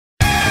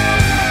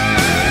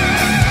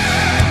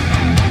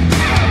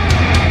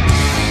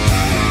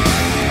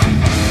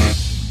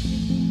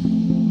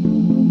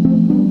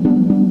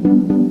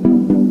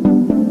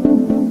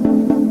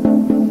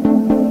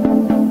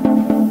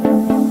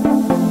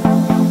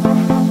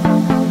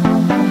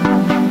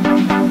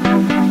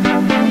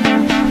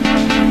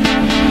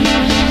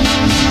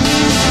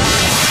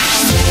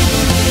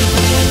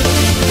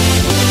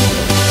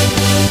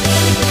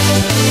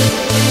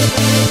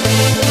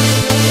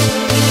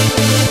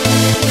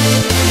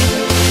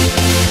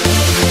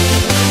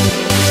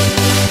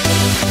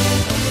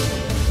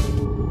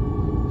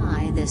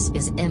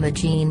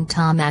Jean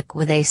Tomac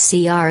with a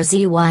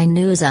CRZY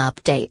News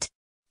update.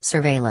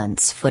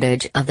 Surveillance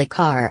footage of the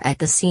car at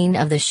the scene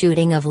of the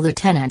shooting of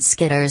Lieutenant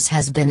Skitters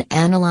has been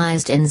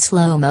analyzed in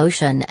slow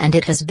motion, and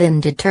it has been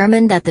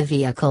determined that the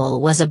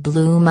vehicle was a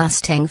blue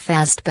Mustang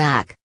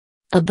Fastback.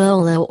 A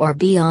BOLO or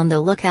be on the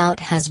lookout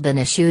has been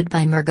issued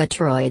by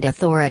Murgatroyd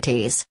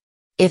authorities.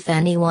 If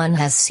anyone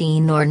has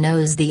seen or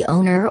knows the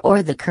owner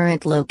or the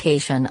current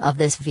location of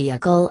this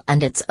vehicle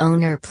and its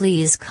owner,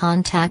 please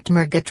contact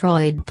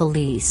Murgatroyd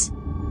Police.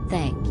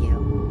 Thank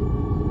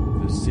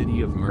you. The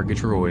city of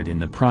Murgatroyd in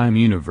the Prime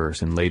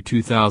Universe in late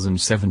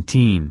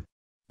 2017.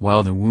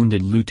 While the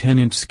wounded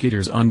Lieutenant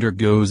Skitters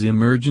undergoes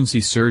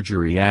emergency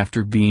surgery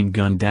after being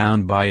gunned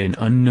down by an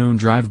unknown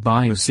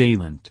drive-by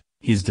assailant,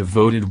 his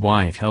devoted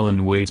wife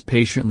Helen waits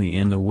patiently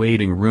in the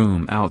waiting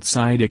room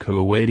outside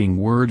awaiting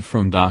word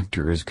from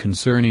doctors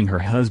concerning her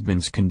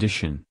husband's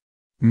condition.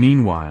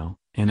 Meanwhile,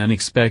 an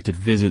unexpected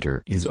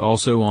visitor is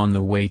also on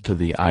the way to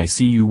the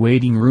ICU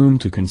waiting room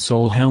to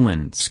console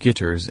Helen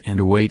Skitters and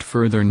await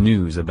further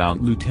news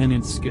about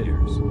Lieutenant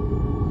Skitters.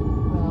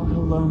 Well,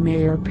 hello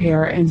Mayor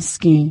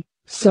Perensky,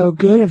 so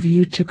good of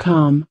you to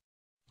come.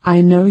 I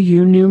know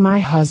you knew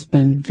my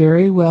husband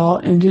very well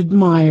and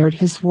admired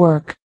his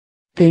work.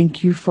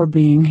 Thank you for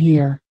being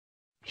here.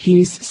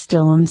 He's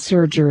still in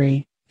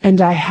surgery,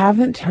 and I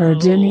haven't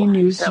heard any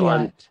news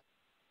yet.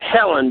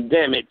 Helen,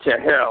 damn it to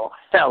hell.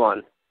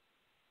 Helen,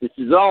 this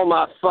is all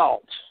my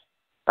fault.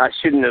 I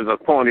shouldn't have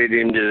appointed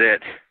him to that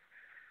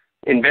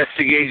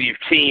investigative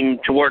team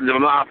toward the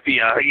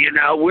mafia. You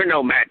know, we're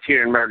no match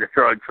here in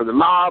Murgatroyd for the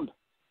mob.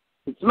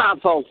 It's my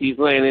fault he's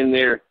laying in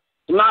there.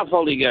 It's my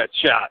fault he got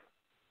shot.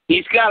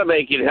 He's got to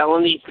make it,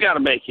 Helen. He's got to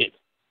make it.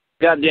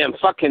 Goddamn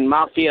fucking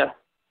mafia.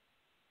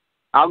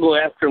 I'll go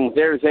after him with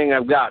everything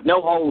I've got.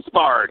 No holds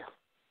barred.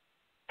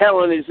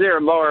 Helen, is there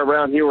a bar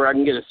around here where I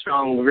can get a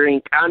strong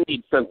drink? I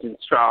need something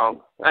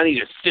strong. I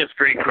need a stiff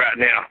drink right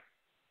now.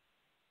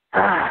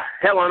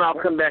 Helen, I'll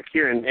come back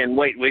here and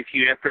wait with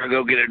you after I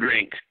go get a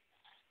drink.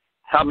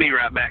 I'll be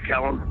right back,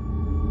 Helen.